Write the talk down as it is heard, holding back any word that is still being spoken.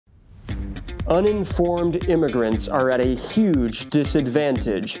Uninformed immigrants are at a huge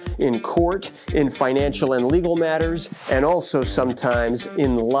disadvantage in court, in financial and legal matters, and also sometimes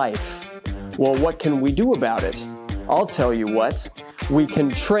in life. Well, what can we do about it? I'll tell you what. We can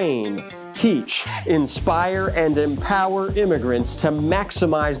train, teach, inspire, and empower immigrants to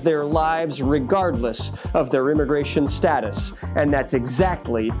maximize their lives regardless of their immigration status. And that's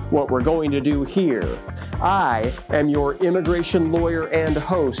exactly what we're going to do here. I am your immigration lawyer and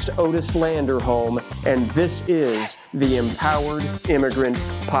host, Otis Landerholm, and this is the Empowered Immigrant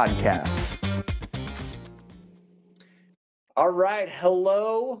Podcast. All right.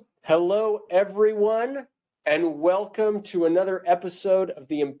 Hello, everyone, and welcome to another episode of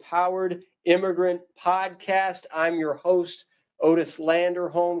the Empowered Immigrant Podcast. I'm your host, Otis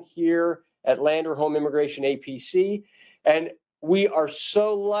Landerholm, here at Landerholm Immigration, A.P.C. And we are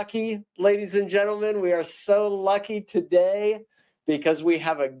so lucky, ladies and gentlemen, we are so lucky today because we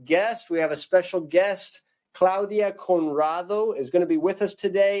have a guest. We have a special guest. Claudia Conrado is going to be with us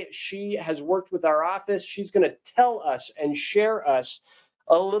today. She has worked with our office. She's going to tell us and share us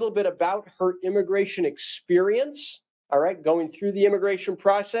a little bit about her immigration experience, all right, going through the immigration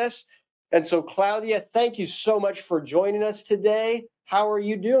process. And so, Claudia, thank you so much for joining us today. How are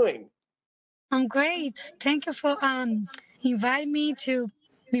you doing? I'm great. Thank you for inviting me to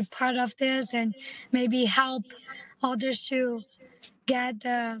be part of this and maybe help others to get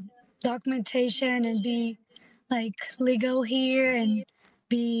the documentation and be like legal here and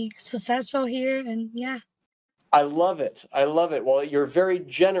be successful here. And yeah. I love it. I love it. Well, you're very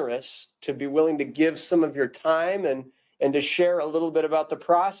generous to be willing to give some of your time and to share a little bit about the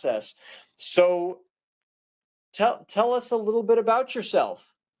process. So tell us a little bit about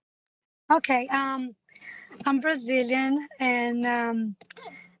yourself. Okay. I'm Brazilian and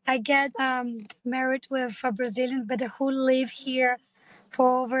I get married with a Brazilian, but who lived here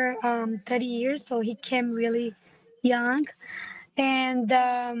for over 30 years. So he came really young. And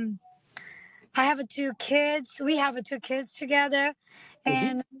I have two kids. We have two kids together.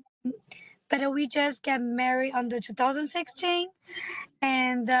 And but we just got married on the 2016.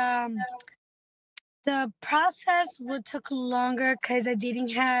 And the process would took longer because I didn't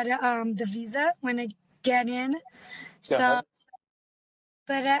have the visa when I get in. So,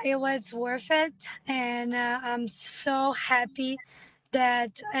 but it was worth it. And I'm so happy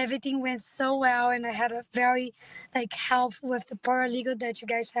that everything went so well. And I had a very help with the paralegal that you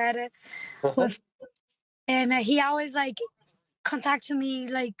guys had it with. And he always contacted me,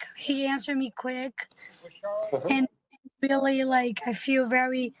 he answered me quick. And really I feel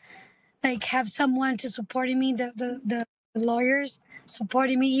very have someone to supporting me, the lawyers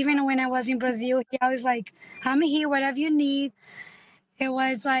supporting me. Even when I was in Brazil, he always I'm here, whatever you need. It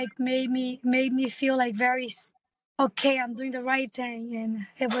was made me feel very okay, I'm doing the right thing. And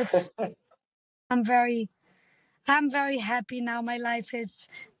it was I'm very happy now. My life is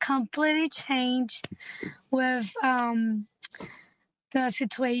completely changed with the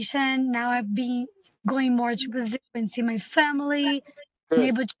situation. Now I've been going more to Brazil and see my family, and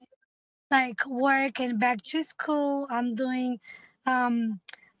able to work and back to school. I'm doing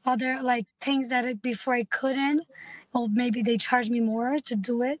other things that before I couldn't, or maybe they charge me more to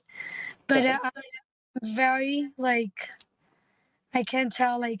do it. But I'm very I can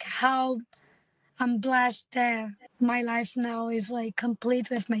tell how I'm blessed that my life now is complete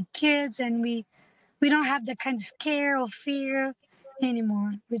with my kids, and we don't have that kind of scare or fear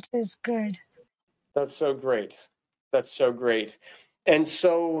anymore, which is good. That's so great. That's so great. And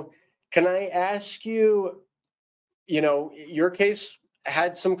so can I ask you, your case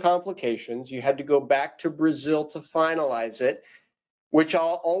had some complications. You had to go back to Brazil to finalize it, which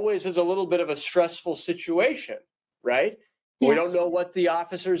always is a little bit of a stressful situation, right? Yes. We don't know what the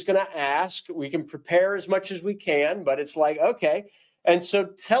officer is going to ask. We can prepare as much as we can, but it's okay. And so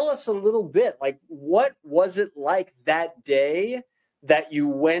tell us a little bit, what was it like that day that you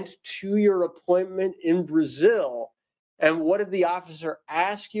went to your appointment in Brazil? And what did the officer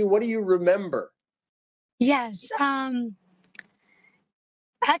ask you? What do you remember? Yes.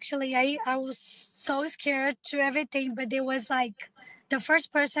 Actually, I was so scared to everything, but it was the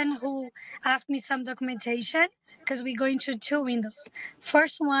first person who asked me some documentation, because we go into two windows.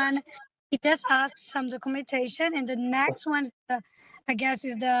 First one, he just asked some documentation, and the next one, I guess,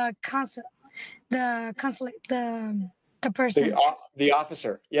 is the consulate, the person. The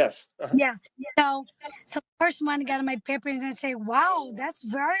officer, yes. Yeah. So first one got my papers and say, "Wow, that's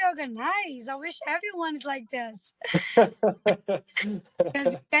very organized. I wish everyone's like this."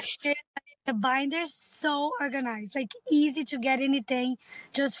 Because the binder's so organized, easy to get anything,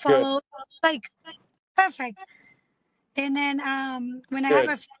 just follow, perfect. And then when I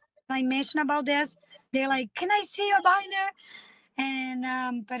have I mention about this, they're like, "Can I see your binder?"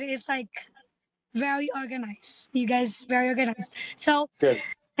 And but it's like very organized. You guys very organized. So Good.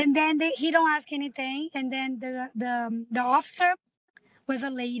 and then he don't ask anything, and then the officer was a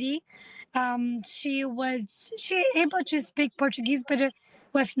lady. She able to speak Portuguese, but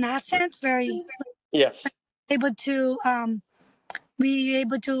with an accent, very Yes. able to we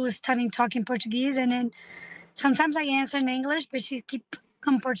able to study talking Portuguese, and then sometimes I answer in English, but she keep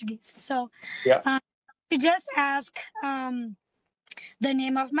Portuguese. So Yeah. we just ask the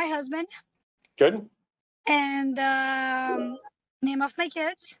name of my husband Good. and name of my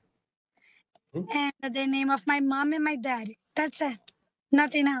kids Mm-hmm. and the name of my mom and my dad. That's it.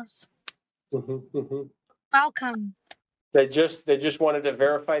 Nothing else. Mm-hmm. Mm-hmm. Welcome. They just wanted to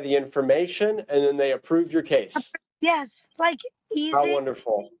verify the information, and then they approved your case. Yes, like How easy.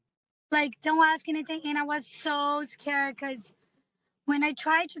 wonderful. Like don't ask anything. And I was so scared because when I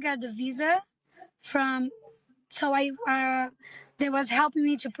tried to get the visa from, so I they was helping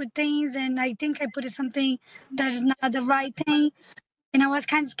me to put things, and I think I put something that is not the right thing, and I was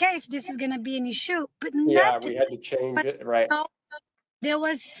kind of scared if this is gonna be an issue, but Yeah, nothing. we had to change But it. Right. so, they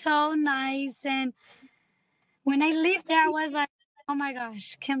was so nice, and when I lived there, I was like, oh my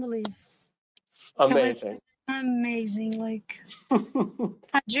gosh, can't believe it was Amazing. amazing, like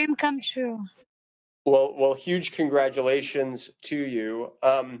a dream come true. Well, huge congratulations to you.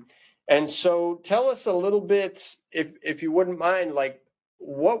 And so tell us a little bit, if you wouldn't mind, like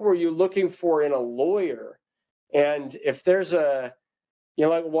what were you looking for in a lawyer? And if there's a,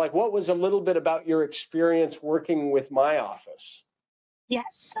 like what was a little bit about your experience working with my office?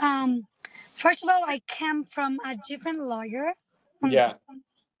 Yes. First of all, I came from a different lawyer on Yeah. the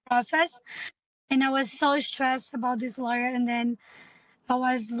process, and I was so stressed about this lawyer. And then I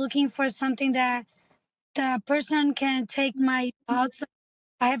was looking for something that the person can take my thoughts.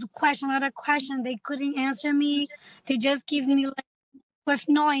 I have a question, a lot of questions. They couldn't answer me. They just give me like with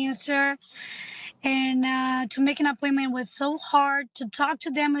no answer. And to make an appointment was so hard. To talk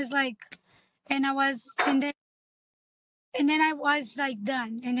to them is like, and I was, and then I was like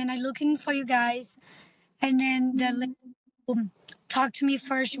done. And then I looking for you guys. And then the lady who talked to me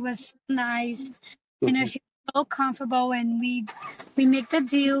first, she was so nice, and I Mhm. feel so comfortable. And we make the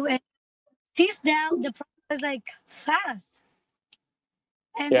deal. And since then, the process was like fast.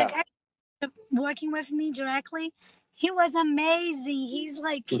 And the Yeah. guy working with me directly, he was amazing. He's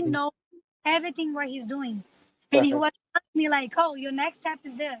like, he Mhm. knows everything what he's doing. And he was telling me like, oh, your next step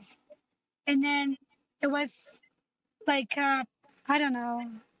is this. And then it was like, I don't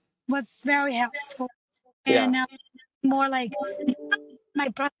know, was very helpful. Yeah. And more like my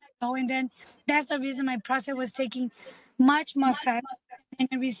process. And then that's the reason my process was taking much more fast. And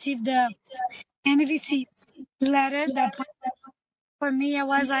I received the NVC letter that for me, it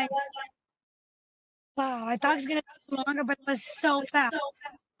was like, wow, I thought it was going to be longer, but it was so fast.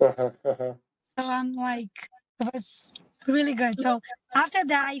 So I'm like, it was really good. So after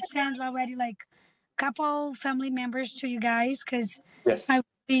that, I sent already like a couple family members to you guys because Yes. I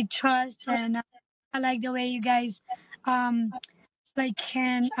really trust, and I like the way you guys um like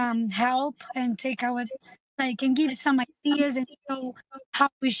can help and take our like and give some ideas and show how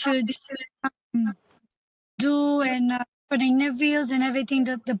we should um, do and for the interviews and everything,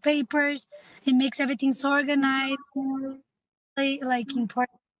 the papers. It makes everything so organized, like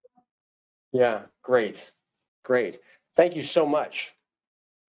important. Yeah. Great. Great. Thank you so much.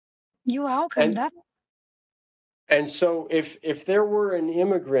 You're welcome. And That and so if there were an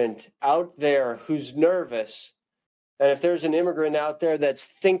immigrant out there who's nervous, and if there's an immigrant out there that's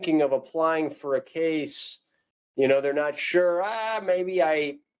thinking of applying for a case, they're not sure,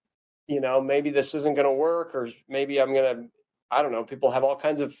 maybe this isn't going to work, or maybe I'm going to, I don't know, people have all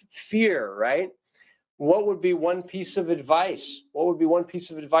kinds of fear, right? What would be one piece of advice? What would be one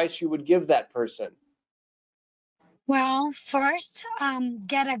piece of advice you would give that person? well, first,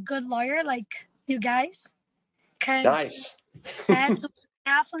 get a good lawyer like you guys, because Nice. that's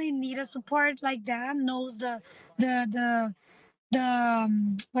definitely need a support like that. Knows the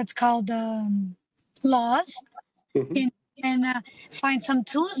what's called the laws, Mhm. and, and find some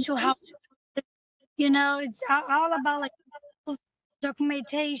tools to help. It's all about like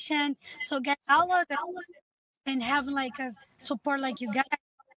documentation. So get all of it and have like a support like you got.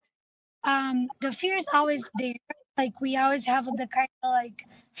 The fear is always there. Like we always have the kind of like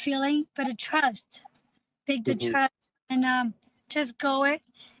feeling, but a trust, take the Mhm. trust and just go it.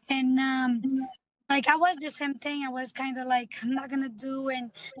 And like I was the same thing. I was kind of like I'm not gonna do,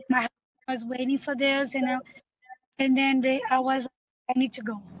 and my husband was waiting for this, and then I was I need to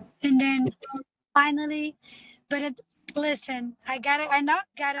go, and then finally, but listen, I not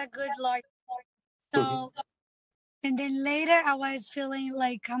got a good lawyer. So, and then later I was feeling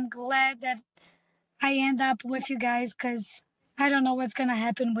like I'm glad that I end up with you guys because I don't know what's going to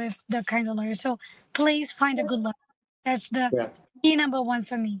happen with the kind of lawyer. So please find a good lawyer. That's the Yeah. key number one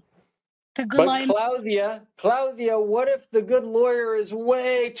for me. The good But lawyer. Claudia, what if the good lawyer is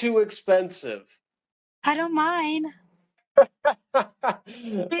way too expensive? I don't mind. Yeah.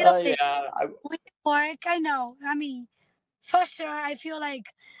 With work, I know. I mean, for sure, I feel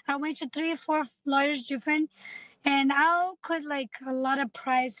like I went to 3 or 4 lawyers different, and I could like a lot of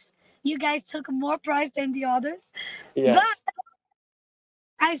price. You guys took more price than the others, but Yes.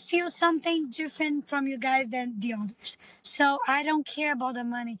 I feel something different from you guys than the others. So I don't care about the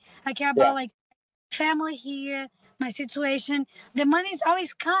money. I care Yeah. about like family here, my situation. The money's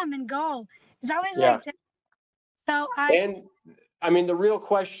always come and go. It's always Yeah. like that. So And I mean, the real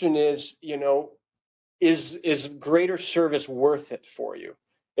question is, is greater service worth it for you?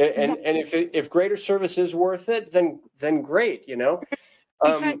 And if greater service is worth it, then great, if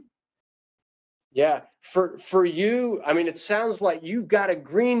I, Yeah. For you, I mean, it sounds like you've got a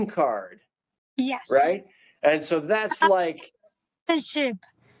green card, yes, right? And so that's like, ship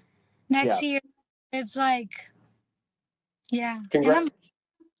next year. It's like, yeah, and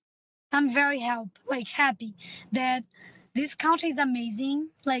I'm very happy that this country is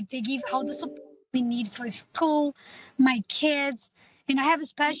amazing. Like they give all the support we need for school, my kids, and I have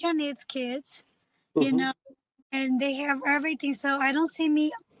special needs kids, you know, and they have everything. So I don't see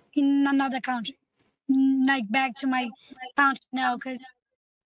me in another country, like back to my country now, because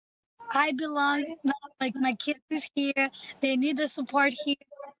I belong. Like my kids is here, they need the support here,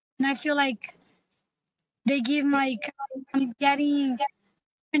 and I feel like they give I'm getting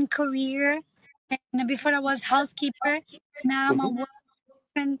a career. And before I was housekeeper, now I'm a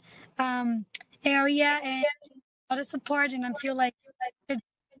different area and a lot of support, and I feel like it,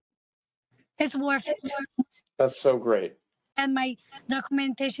 it's worth it. That's so great. And my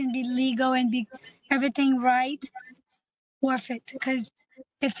documentation be legal and be everything right, worth it because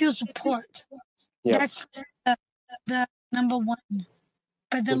it feels support. Yeah. That's the number one.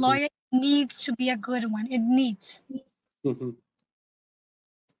 But the lawyer needs to be a good one. It needs.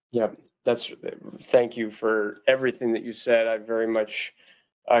 Yeah, thank you for everything that you said. I very much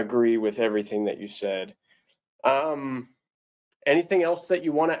agree with everything that you said. Anything else that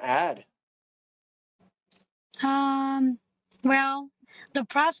you want to add? Well,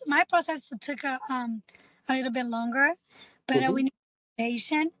 my process took a little bit longer, but we need to be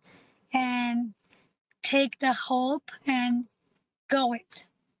patient and take the hope and go it.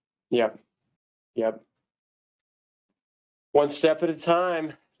 Yep. One step at a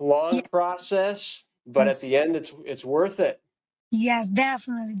time. Long process, but at the end, it's worth it. Yes,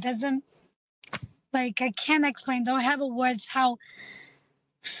 definitely. Doesn't I can't explain. Don't have words how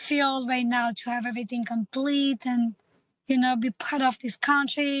feel right now to have everything complete and be part of this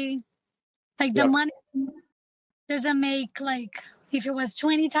country. Like the money doesn't make if it was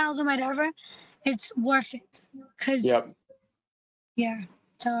 20,000 whatever, it's worth it. Cause yeah,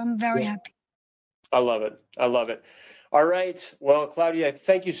 so I'm very happy. I love it. All right. Well, Claudia,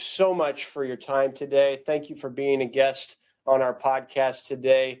 thank you so much for your time today. Thank you for being a guest on our podcast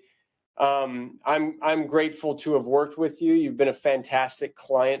today. I'm grateful to have worked with you. You've been a fantastic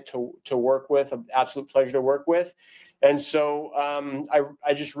client to work with, an absolute pleasure to work with. And so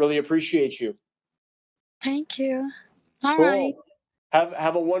I just really appreciate you. Thank you. All right.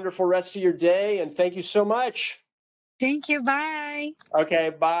 Have a wonderful rest of your day, and thank you so much. Thank you. Bye. Okay,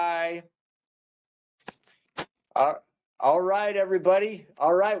 bye. All right, everybody.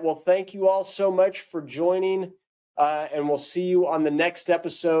 All right. Well, thank you all so much for joining, and we'll see you on the next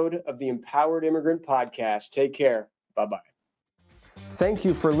episode of the Empowered Immigrant Podcast. Take care. Bye-bye. Thank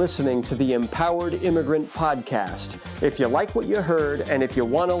you for listening to the Empowered Immigrant Podcast. If you like what you heard and if you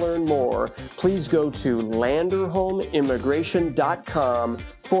want to learn more, please go to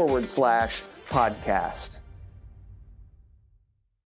landerholmimmigration.com/podcast.